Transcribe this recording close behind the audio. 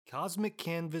Cosmic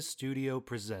Canvas Studio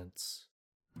presents.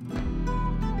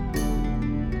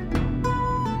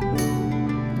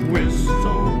 We're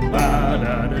so bad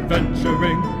at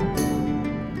adventuring.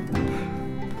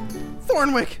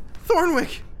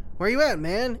 Thornwick! Where you at,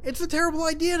 man? It's a terrible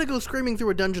idea to go screaming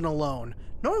through a dungeon alone.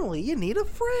 Normally, you need a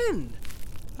friend.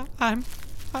 I'm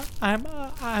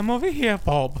over here,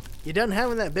 Bob. You done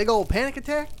having that big old panic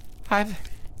attack? I've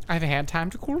had time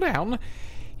to cool down.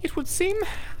 It would seem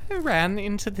I ran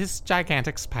into this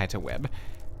gigantic spider web,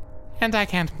 and I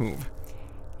can't move.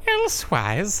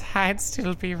 Elsewise, I'd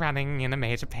still be running in a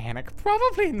major panic,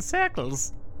 probably in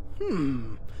circles.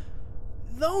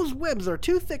 Those webs are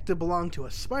too thick to belong to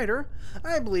a spider.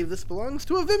 I believe this belongs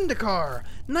to a Vimdakar,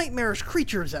 nightmarish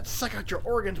creatures that suck out your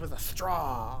organs with a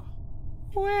straw.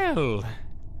 Well,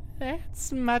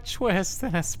 that's much worse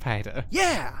than a spider.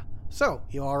 Yeah! So,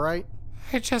 you alright?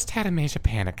 I just had a major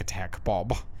panic attack,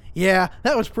 Bob. Yeah,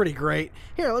 that was pretty great.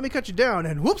 Here, let me cut you down,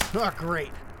 and whoops, oh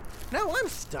great. Now I'm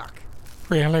stuck.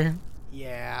 Really?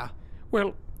 Yeah.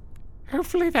 Well,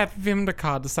 hopefully that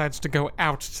Vimdakar decides to go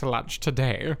out to lunch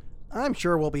today. I'm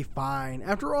sure we'll be fine.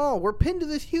 After all, we're pinned to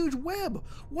this huge web.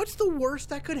 What's the worst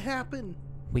that could happen?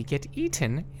 We get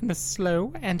eaten in a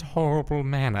slow and horrible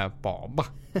manner, Bob.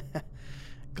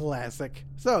 Classic.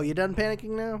 So, you done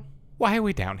panicking now? Why are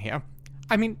we down here?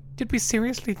 I mean, did we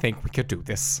seriously think we could do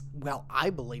this? Well,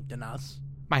 I believed in us.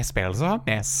 My spells are a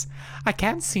mess. I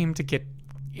can't seem to get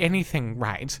anything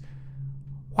right.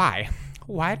 Why?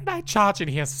 Why did I charge in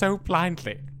here so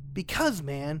blindly? Because,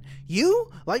 man,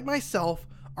 you, like myself,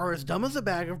 are as dumb as a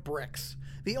bag of bricks.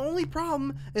 The only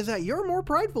problem is that you're more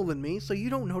prideful than me, so you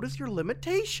don't notice your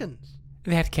limitations.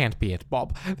 That can't be it,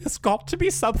 Bob. There's got to be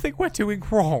something we're doing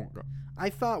wrong. I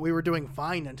thought we were doing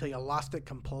fine until you lost it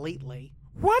completely.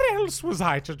 What else was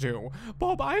I to do?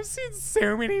 Bob, I've seen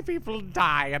so many people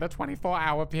die in a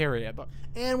 24-hour period.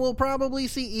 And we'll probably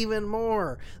see even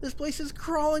more. This place is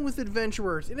crawling with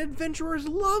adventurers, and adventurers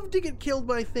love to get killed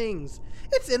by things.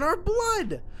 It's in our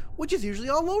blood, which is usually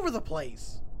all over the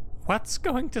place. What's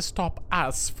going to stop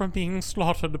us from being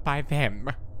slaughtered by them?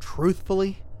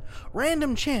 Truthfully,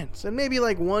 random chance, and maybe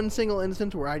like one single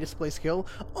instance where I display skill,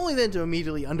 only then to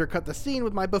immediately undercut the scene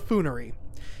with my buffoonery.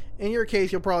 In your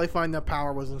case, you'll probably find that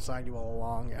power was inside you all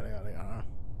along, yada yada yada.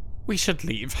 We should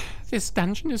leave. This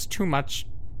dungeon is too much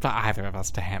for either of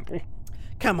us to handle.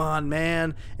 Come on,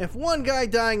 man. If one guy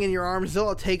dying in your arms is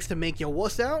all it takes to make you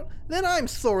wuss out, then I'm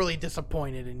sorely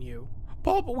disappointed in you.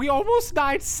 Bob, we almost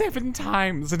died 7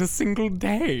 times in a single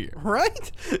day.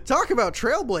 Right? Talk about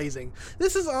trailblazing.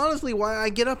 This is honestly why I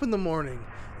get up in the morning.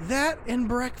 That and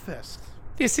breakfast.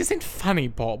 This isn't funny,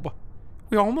 Bob.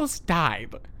 We almost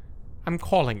died. I'm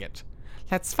calling it.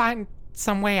 Let's find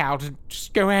some way out and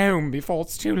just go home before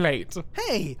it's too late.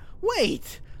 Hey,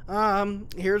 wait!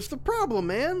 Here's the problem,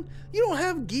 man. You don't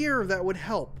have gear that would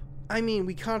help. I mean,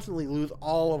 we constantly lose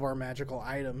all of our magical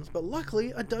items, but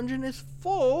luckily a dungeon is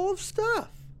full of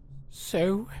stuff.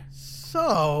 So,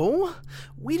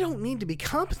 we don't need to be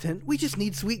competent, we just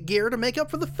need sweet gear to make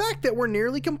up for the fact that we're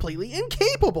nearly completely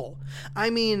incapable. I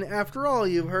mean, after all,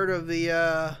 you've heard of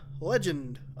the,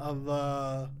 legend of,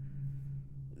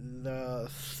 the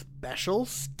special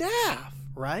staff,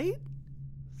 right?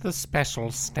 the special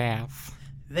staff.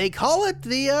 They call it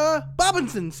the,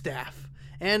 Bobinson staff,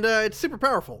 and, it's super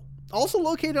powerful. Also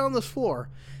located on this floor.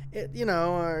 It,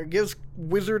 gives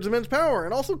wizards immense power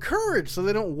and also courage so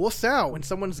they don't wuss out when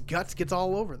someone's guts gets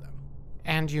all over them.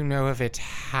 And you know of it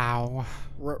how?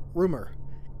 Rumor.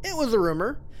 It was a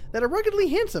rumor that a ruggedly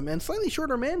handsome and slightly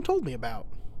shorter man told me about.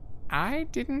 I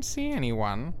didn't see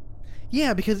anyone.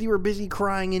 Yeah, because you were busy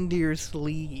crying into your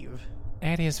sleeve.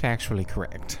 That is factually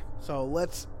correct. So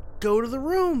let's go to the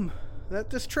room that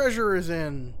this treasure is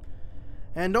in.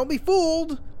 And don't be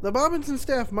fooled, the Bobinson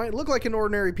staff might look like an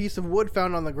ordinary piece of wood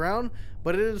found on the ground,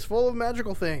 but it is full of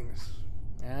magical things.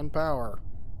 And power.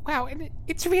 Wow,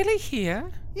 it's really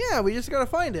here? Yeah, we just gotta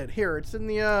find it. Here, it's in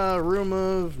the, room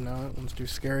of... No, that one's too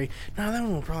scary. No, that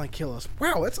one will probably kill us.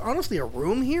 Wow, that's honestly a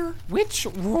room here? Which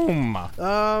room?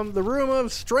 The room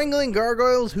of strangling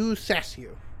gargoyles who sass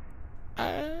you.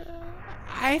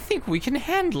 I think we can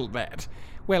handle that.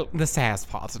 Well, the Sass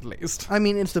part, at least. I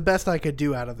mean, it's the best I could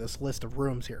do out of this list of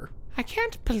rooms here. I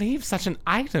can't believe such an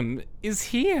item is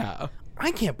here.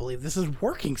 I can't believe this is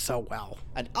working so well.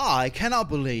 And I cannot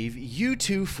believe you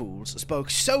two fools spoke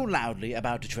so loudly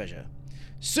about the treasure.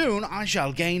 Soon I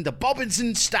shall gain the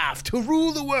Bobinson staff to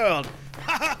rule the world.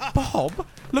 Bob,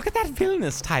 look at that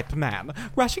villainous type man,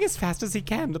 rushing as fast as he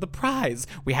can to the prize.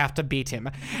 We have to beat him.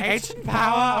 Ancient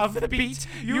power of the beat,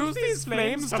 use these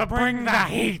flames to bring the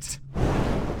heat.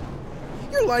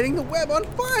 You're lighting the web on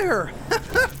fire!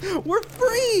 We're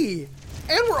free!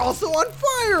 And we're also on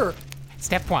fire!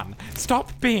 Step 1,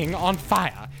 stop being on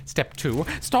fire. Step 2,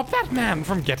 stop that man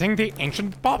from getting the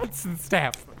ancient Bobinson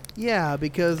staff. Yeah,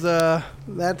 because,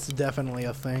 that's definitely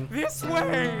a thing. This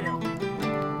way!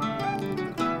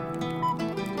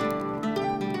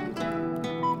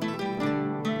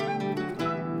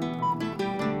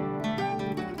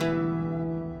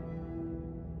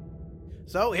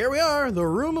 So here we are, the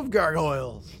Room of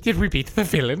Gargoyles. Did we beat the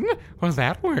villain? Well,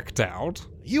 that worked out.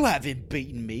 You haven't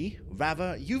beaten me.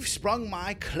 Rather, you've sprung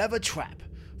my clever trap.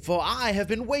 For I have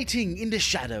been waiting in the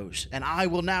shadows, and I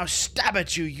will now stab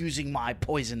at you using my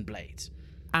poison blades.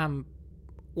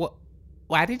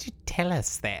 Why did you tell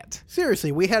us that?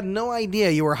 Seriously, we had no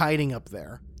idea you were hiding up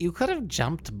there. You could have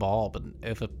jumped Bob and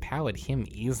overpowered him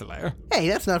easily. Hey,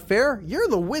 that's not fair. You're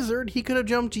the wizard. He could have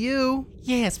jumped you.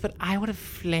 Yes, but I would have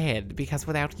fled, because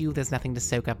without you there's nothing to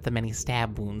soak up the many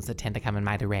stab wounds that tend to come in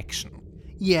my direction.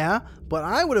 Yeah, but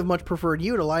I would have much preferred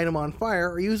you to light him on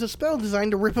fire or use a spell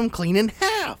designed to rip him clean in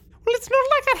half. Well, it's not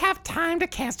like I'd have time to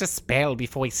cast a spell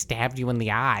before he stabbed you in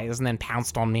the eyes and then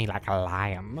pounced on me like a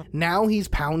lion. Now he's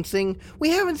pouncing. We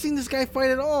haven't seen this guy fight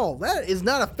at all. That is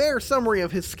not a fair summary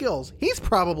of his skills. He's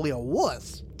probably a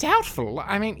wuss. Doubtful.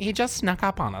 I mean, he just snuck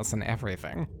up on us and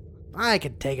everything. I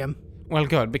could take him. Well,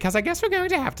 good, because I guess we're going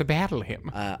to have to battle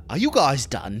him. Are you guys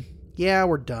done? Yeah,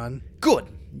 we're done. Good.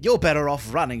 You're better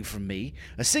off running from me.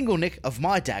 A single nick of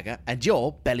my dagger, and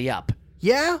you're belly up.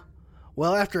 Yeah?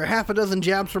 Well, after a half a dozen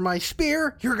jabs from my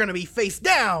spear, you're gonna be face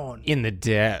down! In the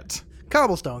dirt.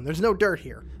 Cobblestone, there's no dirt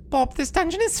here. Bob, this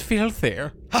dungeon is filthy.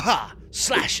 Ha-ha!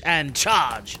 Slash and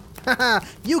charge! Haha,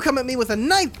 you come at me with a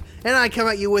knife, and I come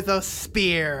at you with a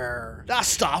spear. That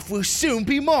staff will soon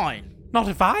be mine. Not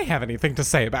if I have anything to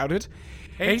say about it.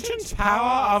 Ancient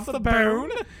power of the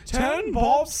bone, turn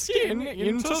Bob's skin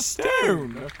into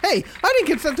stone. Hey, I didn't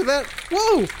consent to that.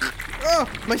 Whoa!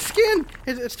 My skin,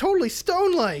 it's totally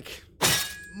stone-like.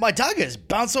 My daggers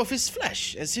bounce off his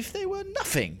flesh as if they were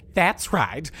nothing. That's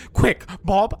right. Quick,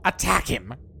 Bob, attack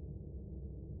him.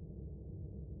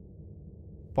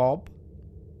 Bob?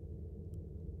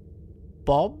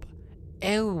 Bob?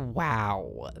 Oh,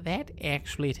 wow. That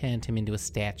actually turned him into a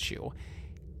statue.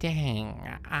 Dang.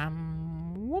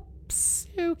 Whoops.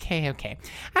 Okay.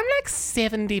 I'm like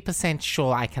 70%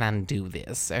 sure I can undo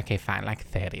this. Okay, fine, like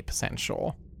 30%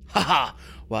 sure. Haha!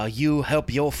 While you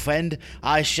help your friend,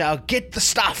 I shall get the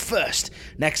staff first.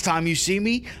 Next time you see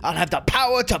me, I'll have the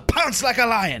power to pounce like a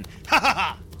lion. Ha ha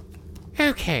ha!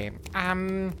 Okay,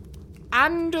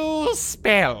 undo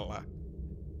spell.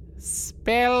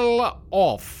 Spell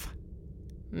off.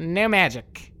 No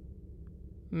magic.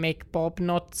 Make Bob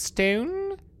not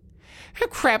stone? Oh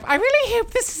crap, I really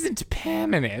hope this isn't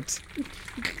permanent.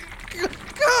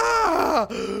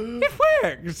 It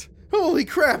worked! Holy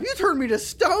crap, you turned me to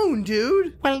stone,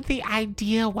 dude! Well, the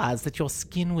idea was that your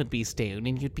skin would be stone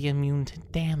and you'd be immune to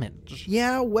damage.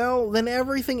 Yeah, well, then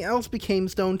everything else became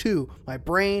stone too. My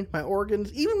brain, my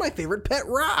organs, even my favorite pet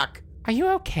rock. Are you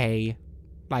okay?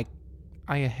 Like,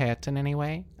 are you hurt in any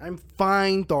way? I'm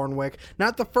fine, Thornwick.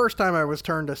 Not the first time I was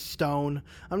turned to stone.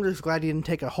 I'm just glad you didn't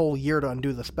take a whole year to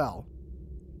undo the spell.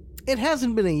 It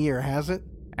hasn't been a year, has it?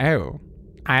 Oh,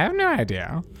 I have no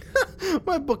idea.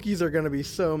 My bookies are gonna be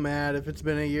so mad if it's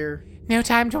been a year. No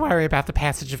time to worry about the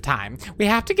passage of time. We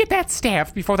have to get that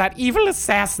staff before that evil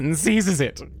assassin seizes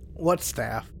it. What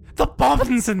staff? The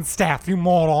Bobinson staff, you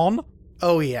moron!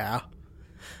 Oh yeah.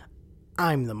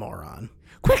 I'm the moron.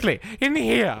 Quickly, in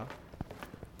here!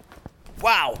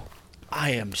 Wow!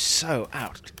 I am so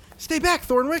out. Stay back,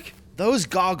 Thornwick! Those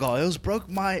gargoyles broke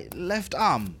my left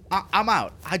arm. I'm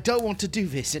out. I don't want to do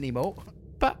this anymore.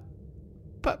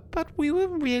 But we were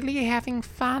really having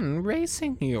fun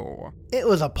racing you. It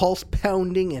was a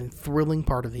pulse-pounding and thrilling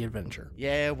part of the adventure.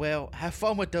 Yeah, well, have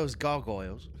fun with those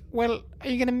gargoyles. Well, are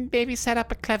you gonna maybe set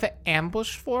up a clever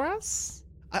ambush for us?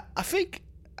 I think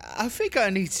I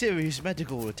need serious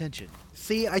medical attention.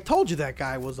 See, I told you that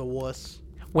guy was a wuss.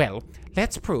 Well,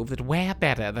 let's prove that we're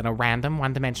better than a random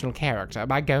one-dimensional character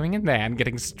by going in there and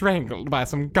getting strangled by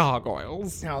some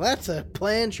gargoyles. Now that's a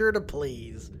plan sure to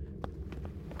please.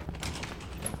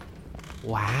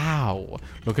 Wow,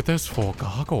 look at those 4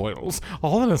 gargoyles,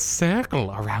 all in a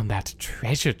circle around that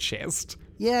treasure chest.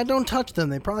 Yeah, don't touch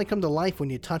them. They probably come to life when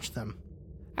you touch them.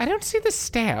 I don't see the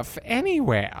staff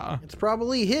anywhere. It's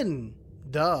probably hidden.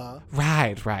 Duh.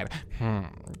 Right.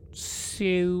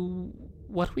 So,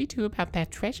 what do we do about that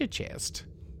treasure chest?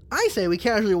 I say we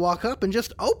casually walk up and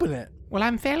just open it. Well,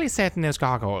 I'm fairly certain those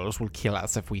gargoyles will kill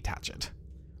us if we touch it.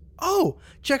 Oh,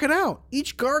 check it out.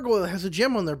 Each gargoyle has a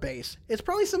gem on their base. It's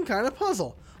probably some kind of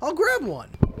puzzle. I'll grab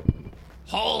one.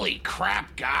 Holy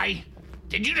crap, guy.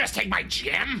 Did you just take my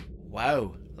gem?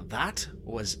 Wow, that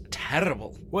was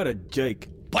terrible. What a jake.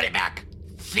 Put it back,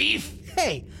 thief.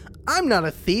 Hey, I'm not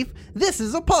a thief. This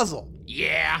is a puzzle.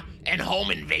 Yeah, and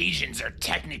home invasions are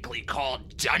technically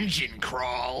called dungeon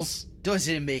crawls.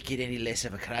 Doesn't make it any less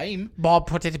of a crime. Bob,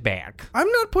 put it back. I'm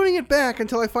not putting it back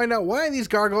until I find out why these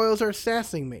gargoyles are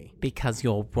sassing me. Because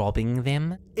you're robbing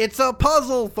them? It's a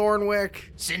puzzle,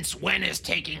 Thornwick. Since when is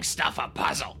taking stuff a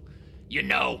puzzle? You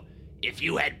know, if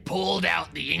you had pulled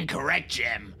out the incorrect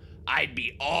gem, I'd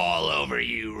be all over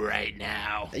you right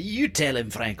now. You tell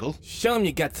him, Frankel. Show him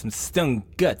you got some stone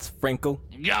guts, Frankel.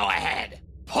 Go ahead,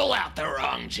 pull out the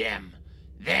wrong gem.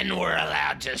 Then we're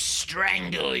allowed to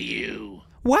strangle you.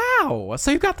 Wow, so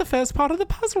you got the first part of the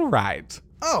puzzle right.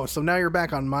 Oh, so now you're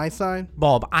back on my side?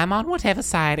 Bob, I'm on whatever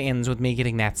side ends with me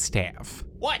getting that staff.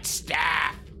 What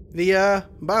staff? The,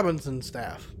 Robinson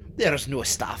staff. There's no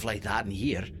stuff like that in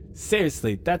here.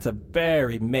 Seriously, that's a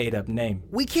very made-up name.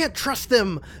 We can't trust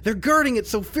them. They're guarding it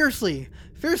so fiercely.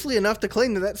 Fiercely enough to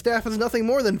claim that staff is nothing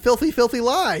more than filthy, filthy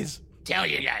lies. Tell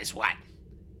you guys what.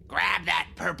 Grab that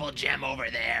purple gem over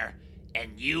there,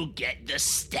 and you get the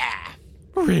staff.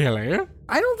 Really?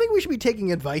 I don't think we should be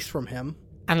taking advice from him.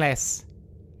 Unless,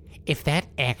 if that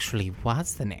actually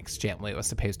was the next gem we were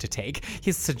supposed to take,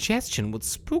 his suggestion would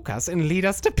spook us and lead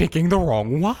us to picking the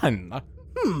wrong one.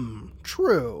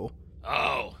 True.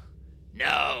 Oh,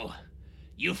 no.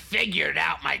 You figured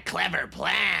out my clever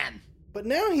plan. But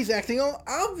now he's acting all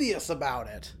obvious about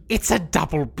it. It's a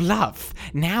double bluff.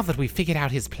 Now that we figured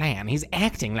out his plan, he's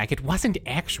acting like it wasn't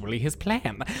actually his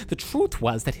plan. The truth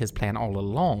was that his plan all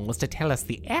along was to tell us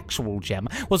the actual gem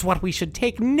was what we should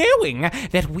take, knowing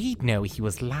that we'd know he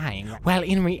was lying, while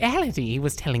in reality he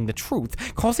was telling the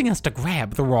truth, causing us to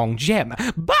grab the wrong gem.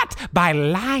 But by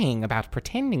lying about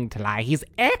pretending to lie, he's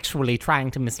actually trying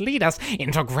to mislead us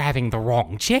into grabbing the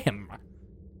wrong gem.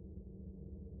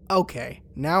 Okay,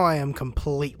 now I am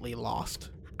completely lost.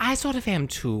 I sort of am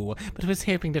too, but was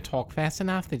hoping to talk fast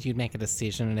enough that you'd make a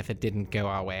decision, and if it didn't go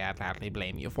our way, I'd gladly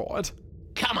blame you for it.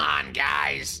 Come on,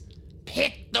 guys.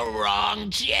 Pick the wrong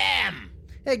gem.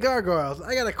 Hey, Gargoyles,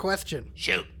 I got a question.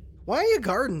 Shoot. Why are you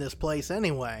guarding this place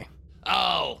anyway?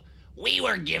 Oh, we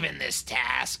were given this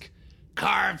task.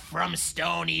 Carved from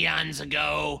stone eons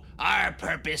ago, our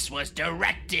purpose was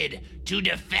directed to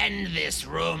defend this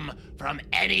room from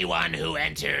anyone who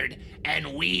entered,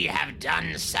 and we have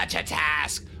done such a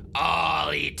task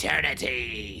all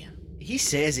eternity. He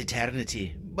says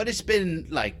eternity, but it's been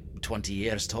like 20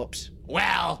 years tops.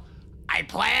 Well, I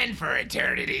planned for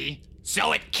eternity,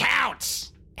 so it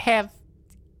counts. Have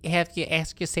you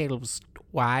asked yourselves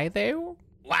why, though?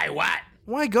 Why what?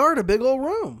 Why guard a big old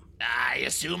room? I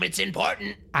assume it's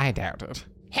important. I doubt it.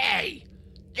 Hey,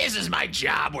 this is my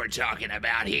job we're talking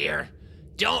about here.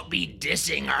 Don't be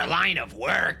dissing our line of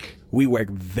work. We work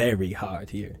very hard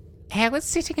here. How is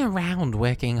sitting around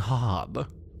working hard?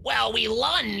 Well, we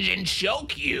lunge and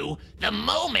choke you the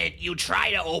moment you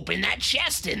try to open that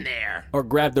chest in there, Or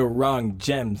grab the wrong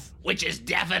gems. which is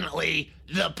definitely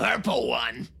the purple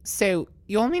one. So,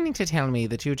 you're meaning to tell me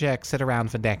that you jerks sit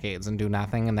around for decades and do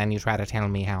nothing, and then you try to tell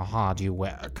me how hard you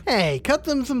work? Hey, cut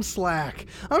them some slack.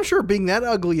 I'm sure being that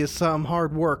ugly is some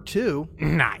hard work, too.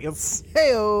 Nice.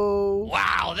 Heyo!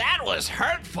 Wow, that was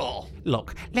hurtful.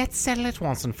 Look, let's settle it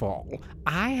once and for all.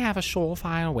 I have a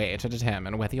surefire way to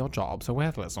determine whether your jobs are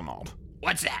worthless or not.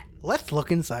 What's that? Let's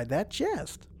look inside that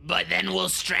chest. But then we'll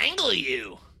strangle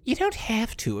you. You don't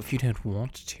have to if you don't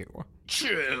want to.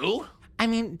 True. I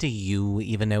mean, do you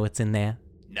even know what's in there?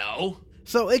 No.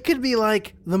 So it could be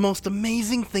like the most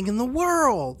amazing thing in the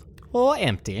world. Or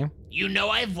empty. You know,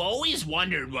 I've always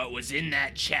wondered what was in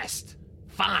that chest.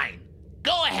 Fine.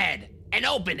 Go ahead and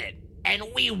open it, and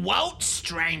we won't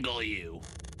strangle you.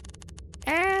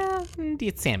 And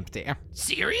it's empty.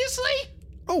 Seriously?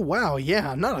 Oh wow,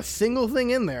 yeah, not a single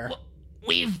thing in there.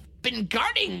 We've been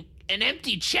guarding an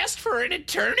empty chest for an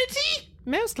eternity?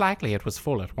 Most likely it was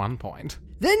full at one point.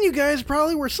 Then you guys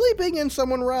probably were sleeping and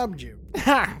someone robbed you.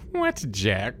 Ha! What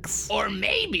jerks. Or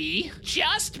maybe,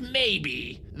 just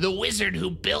maybe, the wizard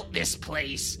who built this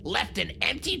place left an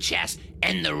empty chest,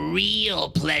 and the real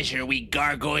pleasure we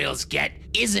gargoyles get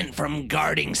isn't from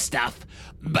guarding stuff,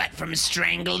 but from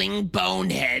strangling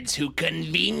boneheads who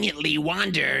conveniently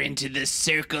wander into the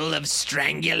circle of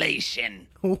strangulation.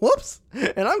 Whoops!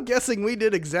 And I'm guessing we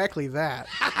did exactly that.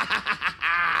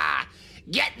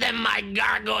 Get them, my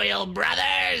gargoyle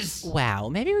brothers! Wow,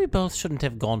 maybe we both shouldn't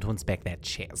have gone to inspect that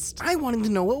chest. I wanted to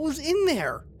know what was in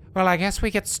there. Well, I guess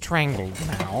we get strangled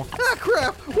now. Ah,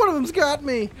 crap! One of them's got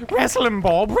me! Wrestle him,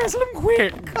 Bob. Wrestle him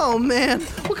quick. Oh, man.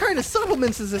 What kind of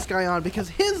supplements is this guy on? Because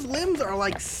his limbs are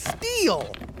like steel.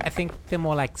 I think they're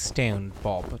more like stone,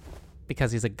 Bob,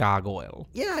 because he's a gargoyle.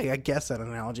 Yeah, I guess that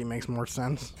analogy makes more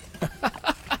sense.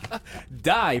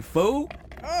 Die, fool!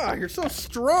 Ah, you're so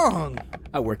strong.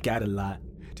 I work out a lot.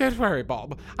 Don't worry,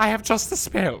 Bob. I have just the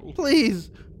spell. Please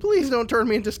don't turn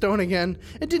me into stone again.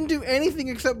 It didn't do anything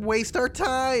except waste our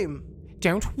time.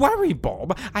 Don't worry,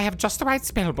 Bob. I have just the right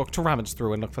spell book to rummage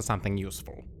through and look for something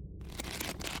useful.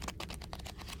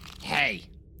 Hey,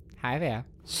 Hi there.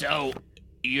 so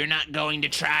you're not going to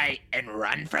try and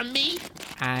run from me?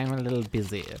 I'm a little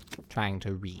busy trying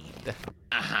to read.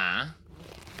 Uh-huh.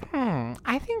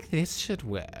 I think this should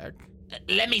work.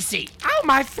 Let me see. Ow,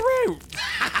 my throat!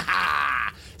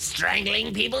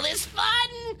 Strangling people is fun!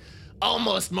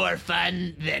 Almost more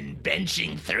fun than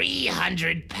benching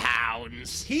 300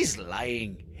 pounds. He's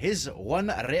lying. His 1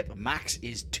 rep max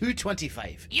is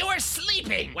 225. You were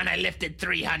sleeping when I lifted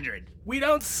 300. We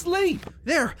don't sleep!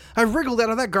 There, I wriggled out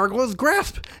of that gargoyle's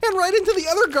grasp and right into the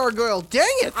other gargoyle. Dang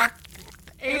it!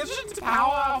 Ancient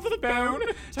power of the bone,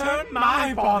 turn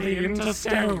my body into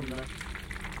stone.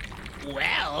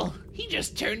 Well, he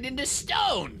just turned into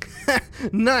stone.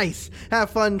 Nice.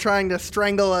 Have fun trying to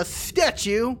strangle a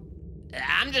statue.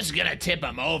 I'm just gonna tip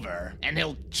him over, and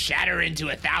he'll shatter into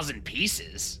 1,000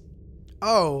 pieces.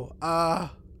 Oh,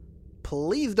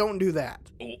 please don't do that.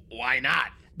 Why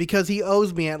not? Because he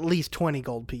owes me at least 20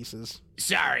 gold pieces.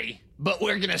 Sorry, but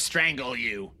we're gonna strangle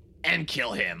you and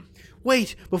kill him.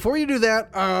 Wait, before you do that,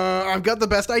 I've got the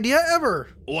best idea ever.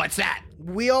 What's that?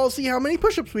 We all see how many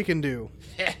push-ups we can do.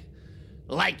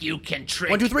 Like you can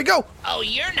trick. 1, 2, 3, go! Oh,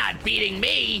 you're not beating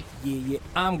me. Yeah,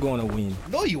 I'm gonna win.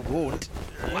 No, you won't.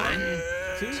 1,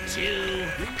 2, 3.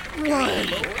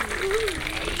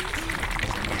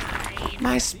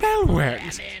 My spell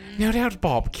worked. No doubt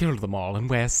Bob killed them all and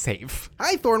we're safe.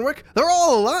 Hi, Thornwick. They're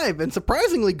all alive and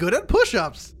surprisingly good at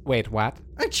push-ups. Wait, what?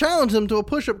 I challenged them to a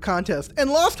push-up contest and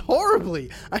lost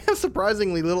horribly. I have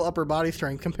surprisingly little upper body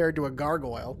strength compared to a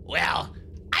gargoyle. Well,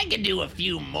 I can do a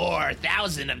few more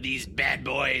 1,000 of these bad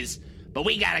boys, but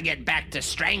we gotta get back to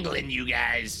strangling you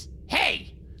guys.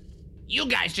 Hey, you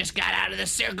guys just got out of the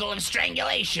circle of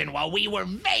strangulation while we were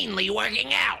vainly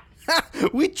working out. Ha!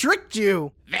 We tricked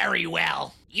you! Very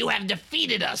well. You have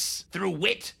defeated us through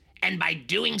wit, and by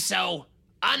doing so,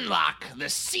 unlock the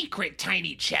secret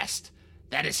tiny chest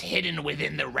that is hidden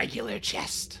within the regular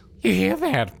chest. You hear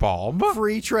that, Bob?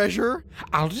 Free treasure?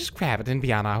 I'll just grab it and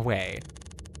be on our way.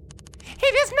 Hey,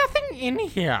 there's nothing in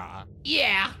here.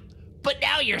 Yeah, but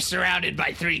now you're surrounded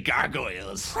by 3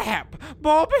 gargoyles. Crap.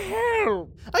 Bob,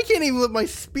 help. I can't even lift my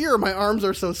spear, my arms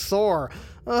are so sore.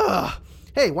 Ugh.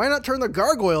 Hey, why not turn the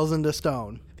gargoyles into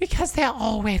stone? Because they're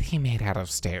already made out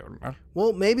of stone.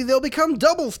 Well, maybe they'll become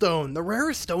double stone, the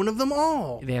rarest stone of them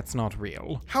all. That's not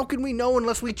real. How can we know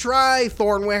unless we try,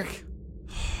 Thornwick?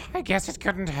 I guess it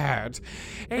couldn't hurt.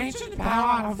 Ancient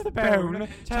power of the bone,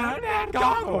 turn that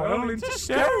gargoyle into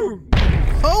stone.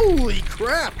 Holy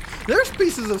crap! There's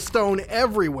pieces of stone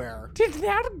everywhere. Did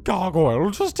that gargoyle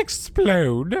just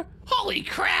explode? Holy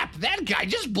crap, that guy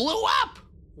just blew up!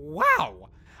 Wow.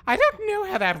 I don't know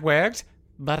how that worked,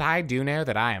 but I do know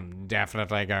that I am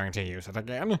definitely going to use it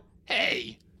again.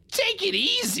 Hey, take it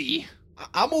easy.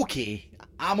 I'm okay.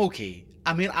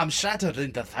 I mean, I'm shattered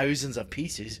into thousands of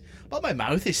pieces, but my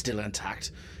mouth is still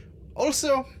intact.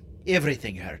 Also,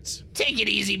 everything hurts. Take it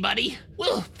easy, buddy.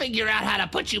 We'll figure out how to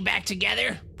put you back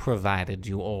together. Provided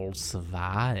you all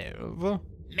survive.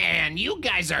 Man, you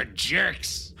guys are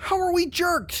jerks. How are we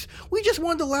jerks? We just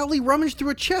wanted to loudly rummage through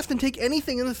a chest and take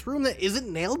anything in this room that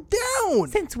isn't nailed down.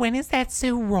 Since when is that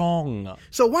so wrong?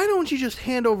 So why don't you just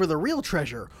hand over the real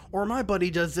treasure? Or my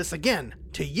buddy does this again.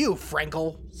 To you,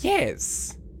 Frankel.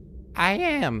 Yes, I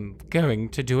am going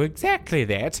to do exactly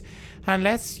that,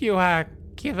 unless you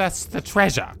give us the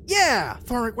treasure. Yeah!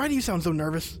 Thornwick, why do you sound so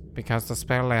nervous? Because the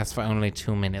spell lasts for only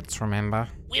 2 minutes, remember?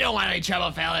 We don't want any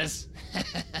trouble, fellas.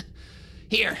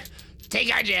 Here,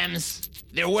 take our gems.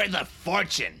 They're worth a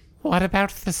fortune. What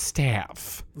about the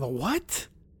staff? The what?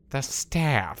 The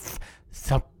staff.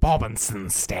 The Bobinson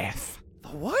staff. The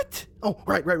what? Oh,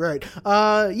 right.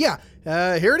 Yeah,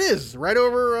 here it is, right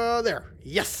over, there.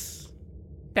 Yes!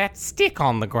 That stick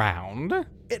on the ground.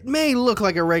 It may look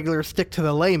like a regular stick to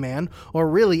the layman, or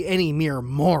really any mere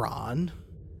moron.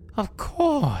 Of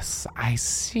course, I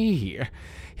see.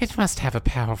 It must have a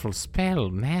powerful spell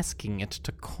masking it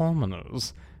to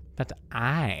commoners. But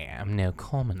I am no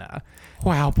commoner.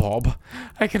 Wow, Bob,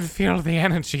 I can feel the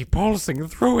energy pulsing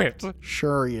through it.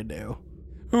 Sure you do.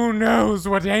 Who knows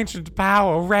what ancient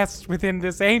power rests within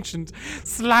this ancient,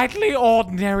 slightly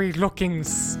ordinary-looking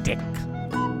stick?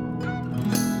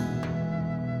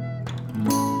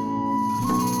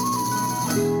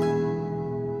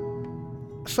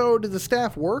 So, did the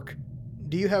staff work?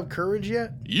 Do you have courage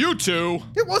yet? You two!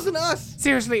 It wasn't us!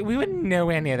 Seriously, we wouldn't know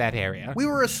any of that area. We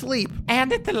were asleep.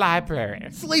 And at the library.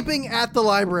 Sleeping at the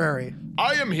library.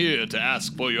 I am here to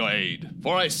ask for your aid,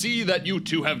 for I see that you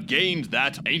two have gained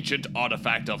that ancient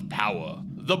artifact of power.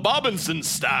 The Bobinson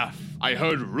staff. I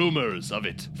heard rumors of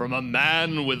it from a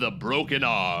man with a broken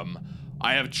arm.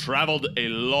 I have traveled a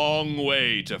long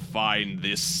way to find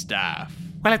this staff.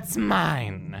 Well, it's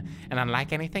mine. And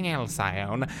unlike anything else I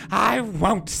own, I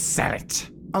won't sell it.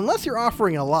 Unless you're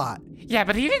offering a lot. Yeah,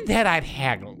 but even then I'd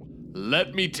haggle.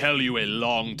 Let me tell you a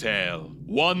long tale,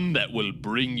 one that will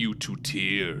bring you to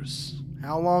tears.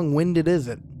 How long-winded is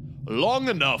it? Long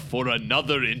enough for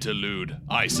another interlude,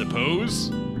 I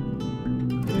suppose.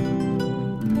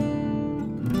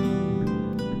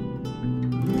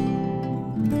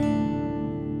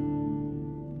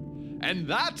 And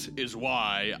that is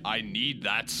why I need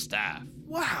that staff.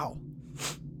 Wow.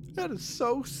 That is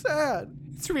so sad.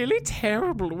 It's really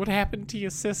terrible what happened to your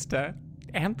sister.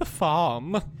 And the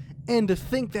farm. And to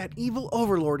think that evil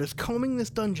overlord is combing this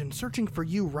dungeon searching for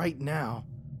you right now.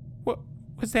 What,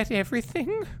 was that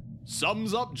everything?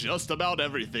 Sums up just about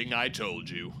everything I told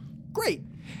you. Great.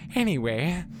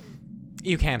 Anyway,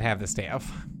 you can't have the staff.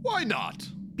 Why not?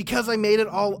 Because I made it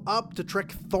all up to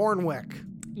trick Thornwick.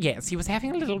 Yes, he was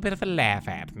having a little bit of a laugh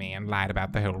at me and lied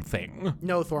about the whole thing.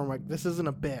 No, Thornwick, this isn't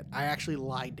a bit. I actually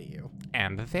lied to you.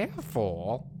 And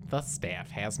therefore, the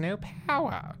staff has no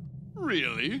power.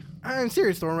 Really? I'm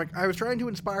serious, Thornwick. I was trying to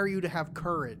inspire you to have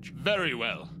courage. Very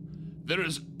well. There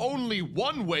is only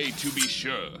one way to be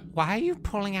sure. Why are you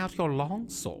pulling out your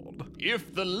longsword?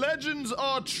 If the legends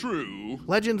are true,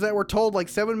 Legends that were told like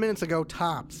 7 minutes ago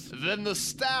tops. then the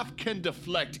staff can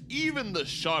deflect even the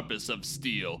sharpest of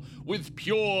steel with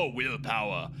pure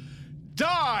willpower.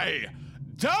 Die!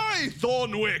 Die,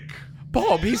 Thornwick!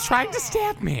 Bob, he's trying to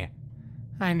stab me.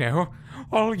 I know.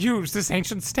 I'll use this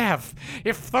ancient staff.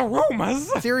 If the rumors...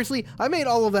 Seriously, I made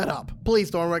all of that up. Please,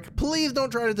 Thornwick, please don't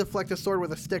try to deflect a sword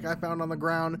with a stick I found on the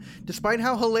ground. Despite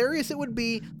how hilarious it would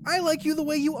be, I like you the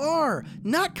way you are,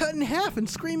 not cut in half and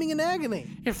screaming in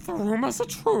agony. If the rumors are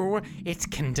true,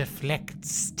 it can deflect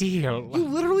steel. You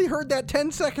literally heard that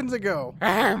 10 seconds ago.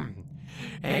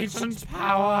 Ancient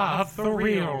power of the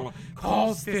real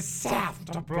caused this staff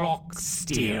to block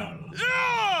steel.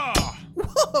 Ah!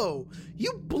 Whoa,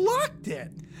 you blocked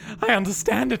it. I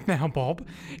understand it now, Bob.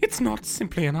 It's not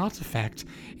simply an artifact.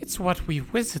 It's what we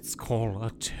wizards call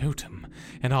a totem.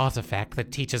 An artifact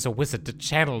that teaches a wizard to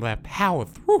channel their power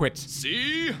through it.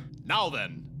 See? Now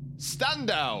then, stand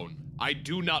down. I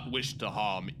do not wish to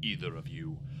harm either of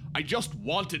you. I just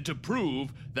wanted to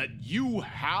prove that you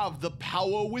have the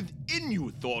power within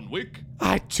you, Thornwick.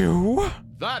 I do?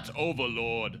 That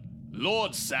overlord,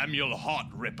 Lord Samuel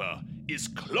Heartripper, is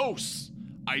close.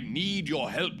 I need your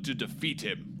help to defeat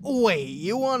him. Wait,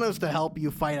 you want us to help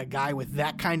you fight a guy with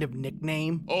that kind of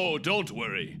nickname? Oh, don't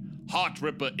worry.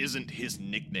 Heartripper isn't his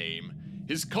nickname.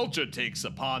 His culture takes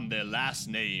upon their last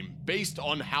name based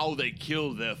on how they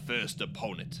kill their first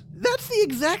opponent. That's the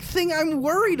exact thing I'm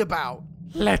worried about.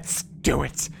 Let's do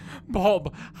it.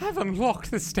 Bob, I've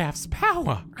unlocked the staff's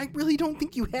power. I really don't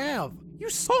think you have. You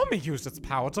saw me use its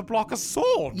power to block a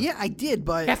sword. Yeah, I did,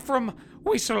 but... Ephraim,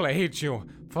 we shall aid you,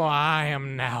 for I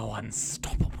am now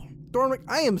unstoppable. Thornwick,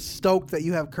 I am stoked that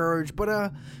you have courage,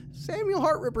 but, Samuel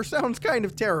Heartripper sounds kind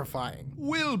of terrifying.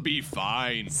 We'll be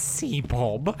fine. See,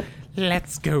 Bob,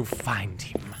 let's go find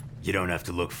him. You don't have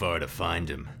to look far to find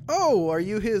him. Oh, are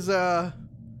you his,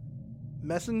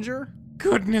 messenger?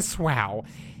 Goodness, wow.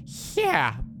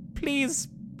 Yeah, please,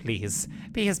 be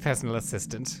his personal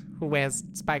assistant, who wears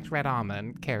spiked red armor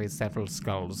and carries several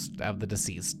skulls of the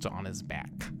deceased on his back.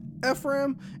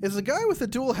 Ephraim, is the guy with the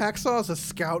dual hacksaws a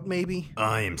scout, maybe?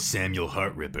 I am Samuel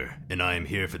Heartripper, and I am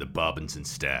here for the Bobinson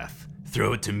staff.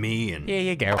 Throw it to me and... Here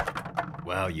you go.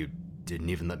 Wow, you didn't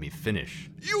even let me finish.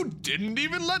 You didn't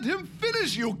even let him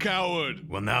finish, you coward!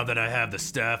 Well, now that I have the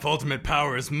staff, ultimate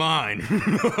power is mine.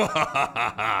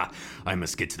 I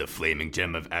must get to the flaming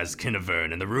gem of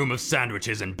Azkinavern and the room of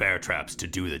sandwiches and bear traps to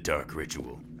do the dark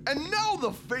ritual. And now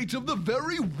the fate of the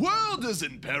very world is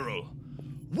in peril.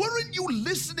 Weren't you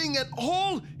listening at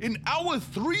all in hour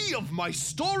 3 of my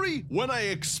story when I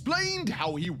explained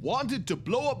how he wanted to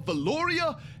blow up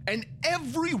Valoria and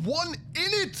everyone in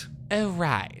it? Oh,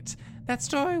 right. That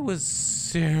story was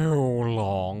so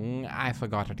long, I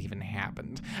forgot it even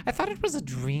happened. I thought it was a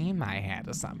dream I had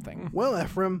or something. Well,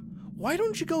 Ephraim, why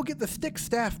don't you go get the stick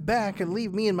staff back and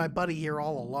leave me and my buddy here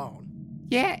all alone?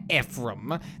 Yeah,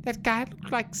 Ephraim. That guy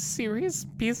looked like serious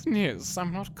business.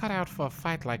 I'm not cut out for a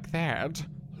fight like that.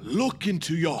 Look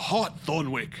into your heart,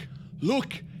 Thornwick.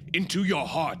 Look into your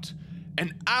heart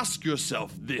and ask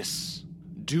yourself this.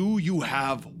 Do you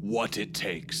have what it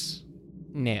takes?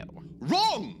 No.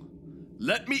 Wrong!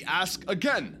 Let me ask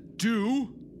again.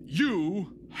 Do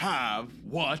you have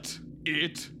what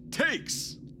it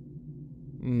takes?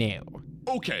 No.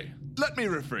 Okay, let me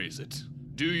rephrase it.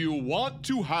 Do you want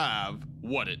to have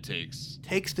what it takes?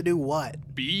 Takes to do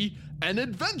what? Be an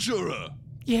adventurer.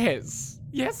 Yes.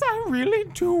 Yes, I really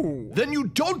do. Then you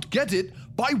don't get it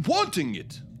by wanting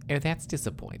it. Oh, that's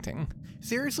disappointing.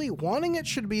 Seriously, wanting it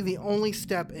should be the only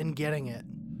step in getting it.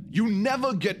 You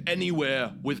never get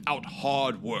anywhere without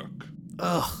hard work.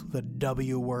 Ugh, the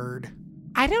W word.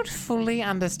 I don't fully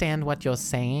understand what you're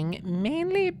saying,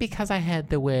 mainly because I heard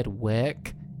the word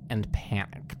work and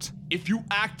panicked. If you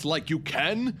act like you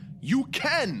can, you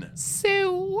can.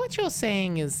 So, what you're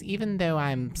saying is, even though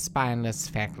I'm spineless,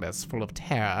 feckless, full of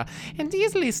terror, and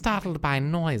easily startled by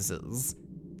noises,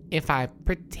 if I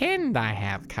pretend I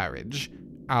have courage,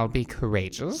 I'll be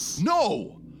courageous?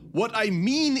 No! What I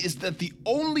mean is that the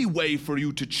only way for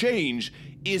you to change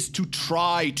is to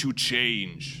try to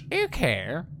change.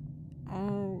 Okay.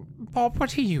 Bob, what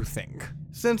do you think?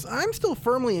 Since I'm still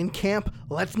firmly in camp,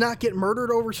 let's not get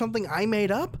murdered over something I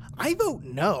made up, I vote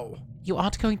no. You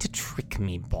aren't going to trick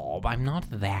me, Bob. I'm not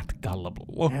that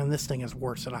gullible. And this thing is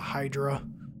worse than a Hydra.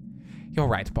 You're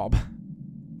right, Bob.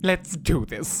 Let's do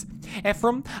this.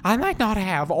 Ephraim, I might not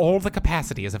have all the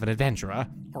capacities of an adventurer.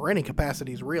 Or any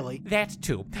capacities, really. That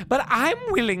too. But I'm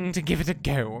willing to give it a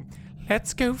go.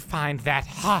 Let's go find that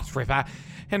heart ripper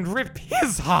and rip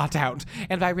his heart out.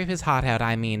 And by rip his heart out,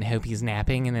 I mean hope he's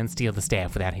napping and then steal the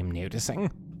staff without him noticing.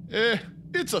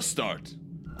 It's a start.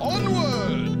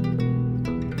 Onward!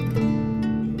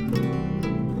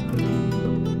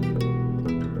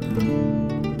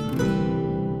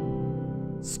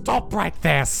 Stop right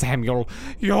there, Samuel.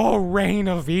 Your reign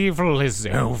of evil is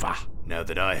over. Now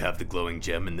that I have the glowing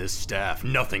gem and this staff,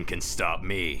 nothing can stop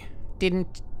me.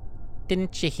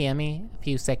 Didn't you hear me a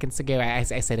few seconds ago? I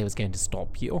said I was going to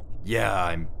stop you.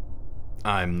 Yeah,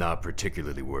 I'm not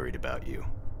particularly worried about you.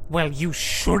 Well, you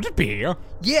should be.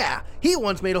 Yeah, he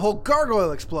once made a whole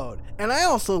gargoyle explode. And I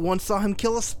also once saw him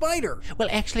kill a spider. Well,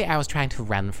 actually, I was trying to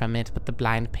run from it, but the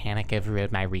blind panic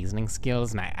overrode my reasoning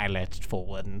skills, and I lurched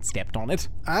forward and stepped on it.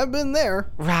 I've been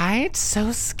there. Right?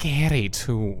 So scary,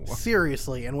 too.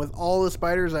 Seriously, and with all the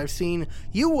spiders I've seen,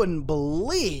 you wouldn't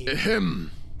believe.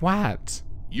 Ahem. What?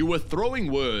 You were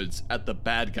throwing words at the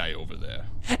bad guy over there.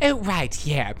 Oh, right,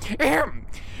 yeah.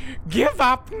 Give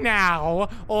up now,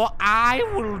 or I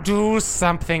will do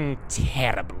something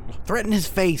terrible. Threaten his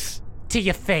face. To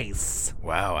your face.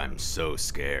 Wow, I'm so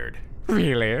scared.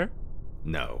 Really?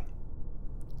 No.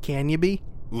 Can you be?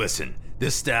 Listen,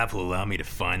 this staff will allow me to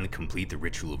finally complete the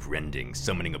ritual of rending,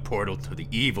 summoning a portal to the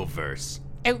evil verse.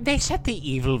 Oh, they shut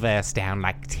the evil verse down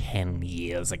like 10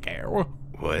 years ago.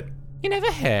 What? You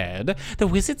never heard? The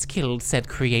Wizards Guild said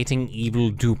creating evil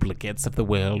duplicates of the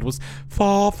world was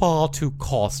far, far too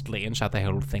costly and shut the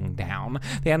whole thing down.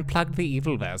 They unplugged the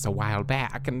evil verse a while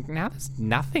back, and now there's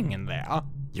nothing in there.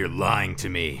 You're lying to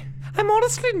me. I'm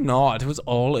honestly not. It was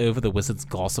all over the Wizards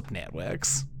gossip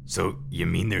networks. So, you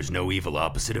mean there's no evil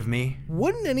opposite of me?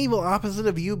 Wouldn't an evil opposite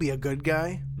of you be a good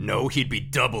guy? No, he'd be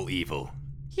double evil.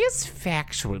 He is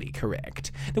factually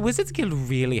correct. The Wizards Guild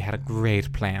really had a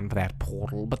great plan for that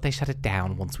portal, but they shut it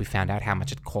down once we found out how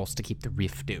much it cost to keep the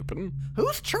rift open.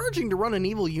 Who's charging to run an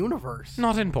evil universe?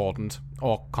 Not important.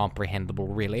 Or comprehensible,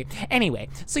 really. Anyway,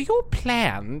 so your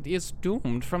plan is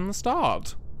doomed from the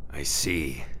start. I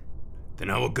see. Then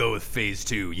I will go with Phase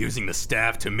 2, using the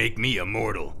staff to make me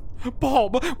immortal.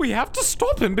 Bob, we have to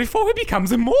stop him before he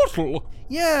becomes immortal.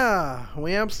 Yeah,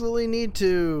 we absolutely need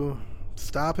to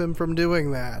stop him from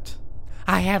doing that.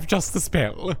 I have just the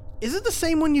spell. Is it the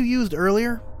same one you used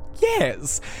earlier?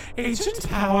 Yes. Ancient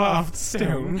power of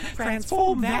stone.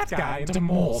 Transform that guy into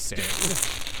more stone.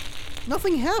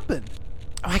 Nothing happened.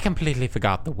 Oh, I completely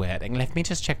forgot the wording. Let me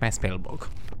just check my spell book.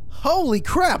 Holy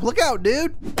crap, look out,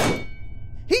 dude!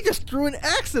 He just threw an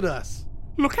axe at us!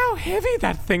 Look how heavy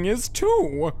that thing is,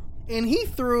 too. And he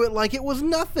threw it like it was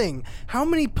nothing. How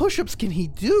many push-ups can he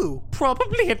do?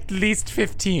 Probably at least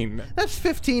 15. That's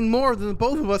 15 more than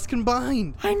both of us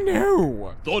combined. I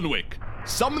know. Thornwick,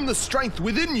 summon the strength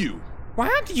within you. Why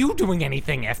aren't you doing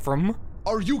anything, Ephraim?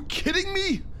 Are you kidding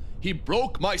me? He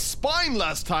broke my spine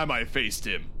last time I faced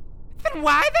him. Then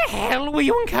why the hell were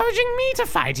you encouraging me to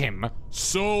fight him?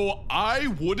 So I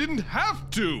wouldn't have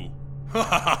to. Ha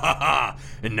ha ha ha!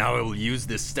 And now I will use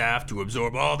this staff to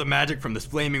absorb all the magic from this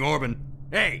flaming orb and...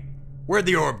 Hey! Where'd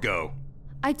the orb go?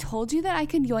 I told you that I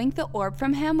could yoink the orb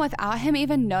from him without him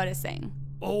even noticing.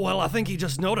 Oh, well, I think he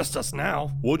just noticed us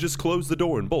now. We'll just close the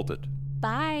door and bolt it.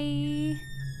 Bye.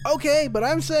 Okay, but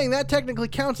I'm saying that technically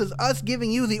counts as us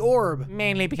giving you the orb.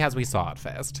 Mainly because we saw it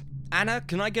first. Anna,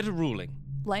 can I get a ruling?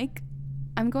 Blake,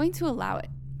 I'm going to allow it.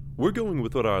 We're going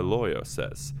with what our lawyer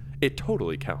says. It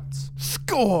totally counts.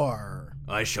 Score!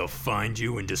 I shall find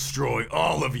you and destroy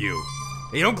all of you.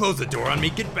 Hey, don't close the door on me.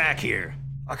 Get back here.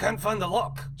 I can't find the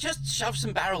lock. Just shove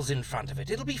some barrels in front of it.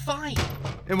 It'll be fine.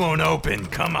 It won't open.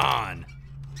 Come on.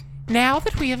 Now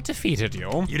that we have defeated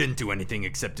you... You didn't do anything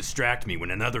except distract me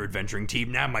when another adventuring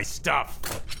team nabbed my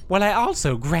stuff. Well, I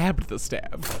also grabbed the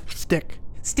staff.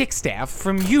 Stick staff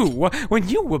from you when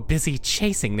you were busy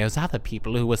chasing those other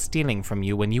people who were stealing from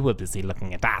you when you were busy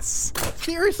looking at us.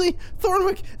 Seriously?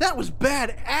 Thornwick, that was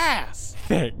badass!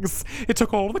 Thanks. It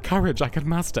took all the courage I could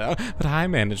muster, but I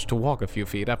managed to walk a few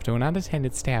feet up to an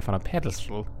unattended staff on a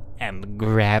pedestal and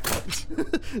grab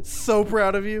it. So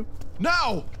proud of you.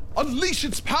 Now, unleash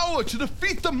its power to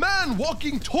defeat the man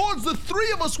walking towards the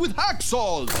three of us with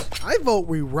hacksaws! I vote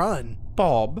we run.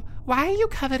 Bob, why are you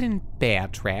covered in bear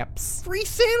traps? Free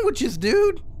sandwiches,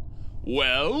 dude!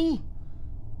 Well,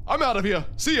 I'm out of here.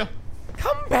 See ya.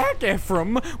 Come back,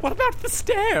 Ephraim. What about the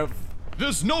staff?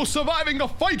 There's no surviving a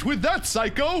fight with that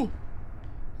psycho!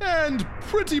 And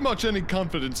pretty much any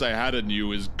confidence I had in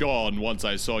you is gone once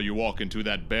I saw you walk into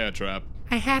that bear trap.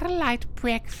 I had a light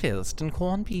breakfast and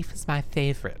corned beef is my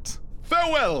favorite.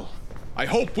 Farewell! I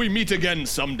hope we meet again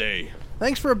someday.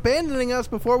 Thanks for abandoning us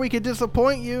before we could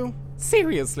disappoint you.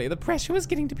 Seriously, the pressure was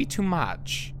getting to be too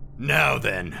much. Now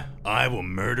then, I will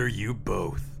murder you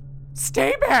both.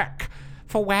 Stay back!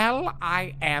 For while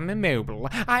I am immobile,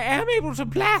 I am able to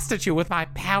blast at you with my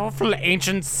powerful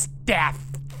ancient staff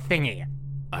thingy.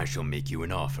 I shall make you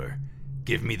an offer.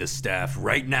 Give me the staff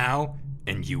right now,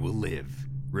 and you will live.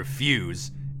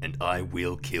 Refuse, and I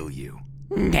will kill you.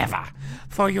 Never.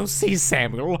 For you see,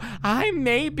 Samuel, I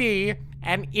may be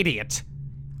an idiot.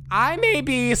 I may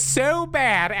be so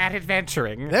bad at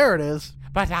adventuring. There it is.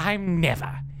 But I'm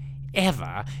never,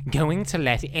 ever going to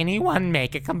let anyone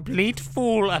make a complete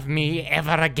fool of me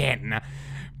ever again.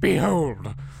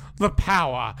 Behold, the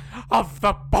power of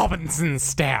the Bobinson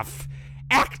staff.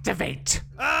 Activate!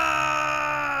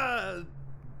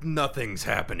 Nothing's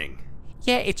happening.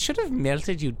 Yeah, it should have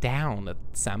melted you down at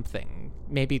something.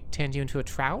 Maybe turned you into a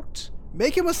trout?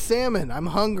 Make him a salmon. I'm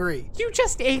hungry. You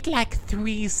just ate like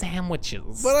 3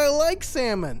 sandwiches. But I like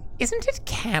salmon. Isn't it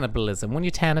cannibalism when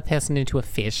you turn a person into a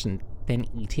fish and then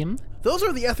eat him? Those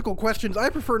are the ethical questions I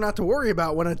prefer not to worry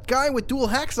about when a guy with dual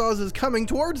hacksaws is coming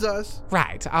towards us.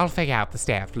 Right, I'll figure out the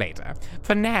staff later.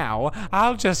 For now,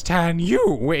 I'll just turn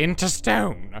you into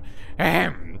stone.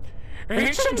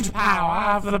 Ancient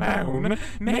power of the bone,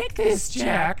 make this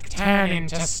jerk turn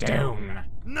into stone.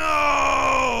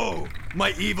 No!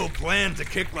 My evil plan to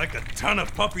kick like a ton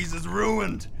of puppies is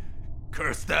ruined.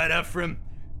 Curse that Ephraim.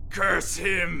 Curse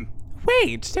him.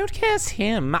 Wait, don't curse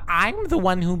him. I'm the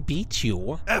one who beat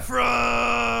you.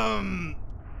 Ephraim!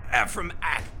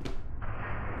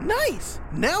 Nice!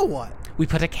 Now what? We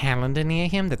put a calendar near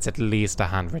him that's at least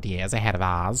 100 years ahead of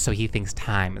ours, so he thinks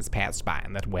time has passed by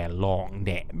and that we're long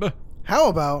dead. How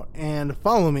about, and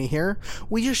follow me here,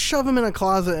 we just shove him in a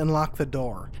closet and lock the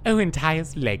door. Oh, and tie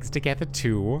his legs together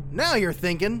too. Now you're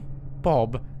thinking.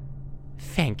 Bob,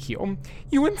 thank you.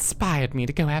 You inspired me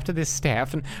to go after this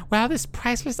staff, and while this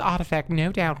priceless artifact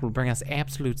no doubt will bring us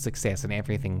absolute success in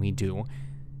everything we do,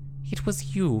 it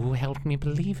was you who helped me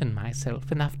believe in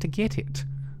myself enough to get it.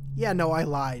 Yeah, no, I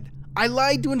lied. I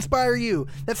lied to inspire you.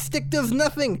 That stick does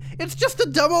nothing. It's just a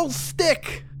dumb old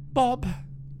stick. Bob,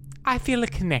 I feel a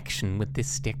connection with this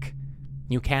stick.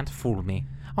 You can't fool me.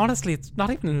 Honestly, it's not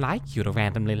even like you to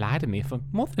randomly lie to me for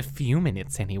more than a few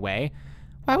minutes anyway.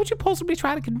 Why would you possibly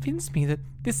try to convince me that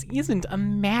this isn't a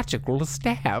magical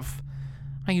staff?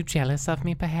 Are you jealous of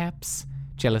me, perhaps?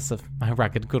 Jealous of my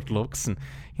rugged good looks and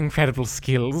incredible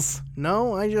skills?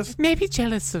 No, I just... Maybe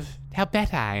jealous of how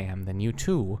better I am than you,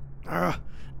 too.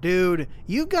 Dude,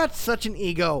 you've got such an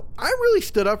ego. I really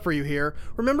stood up for you here.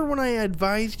 Remember when I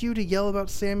advised you to yell about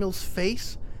Samuel's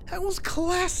face? That was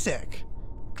classic.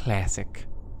 Classic.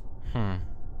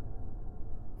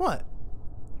 What?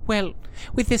 Well,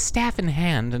 with this staff in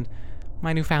hand and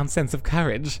my newfound sense of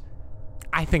courage,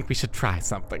 I think we should try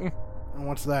something. And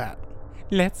what's that?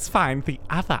 Let's find the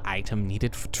other item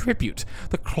needed for tribute,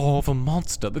 the claw of a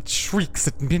monster that shrieks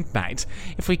at midnight.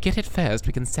 If we get it first,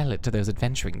 we can sell it to those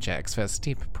adventuring jerks for a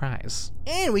steep price.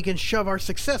 And we can shove our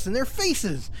success in their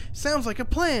faces. Sounds like a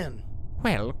plan.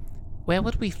 Well, Where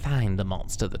would we find the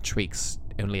monster that shrieks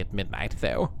only at midnight,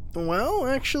 though? Well,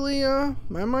 actually, I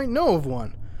might know of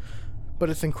one. But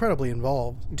it's incredibly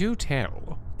involved. Do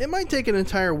tell. It might take an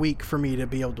entire week for me to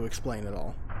be able to explain it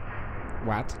all.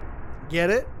 What?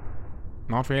 Get it?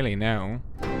 Not really, no.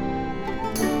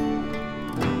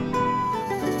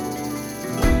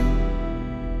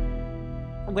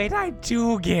 Wait, I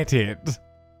do get it.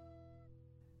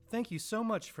 Thank you so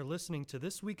much for listening to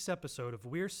this week's episode of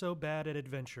We're So Bad at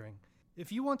Adventuring.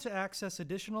 If you want to access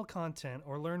additional content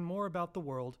or learn more about the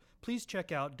world, please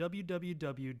check out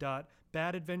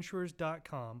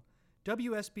www.badadventurers.com.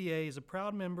 WSBA is a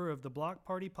proud member of the Block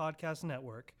Party Podcast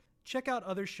Network. Check out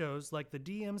other shows like the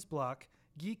DM's Block,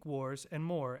 Geek Wars, and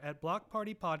more at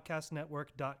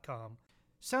blockpartypodcastnetwork.com.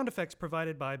 Sound effects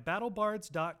provided by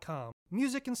battlebards.com.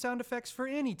 Music and sound effects for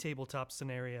any tabletop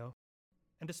scenario.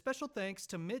 And a special thanks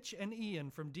to Mitch and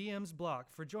Ian from DM's Block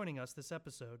for joining us this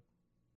episode.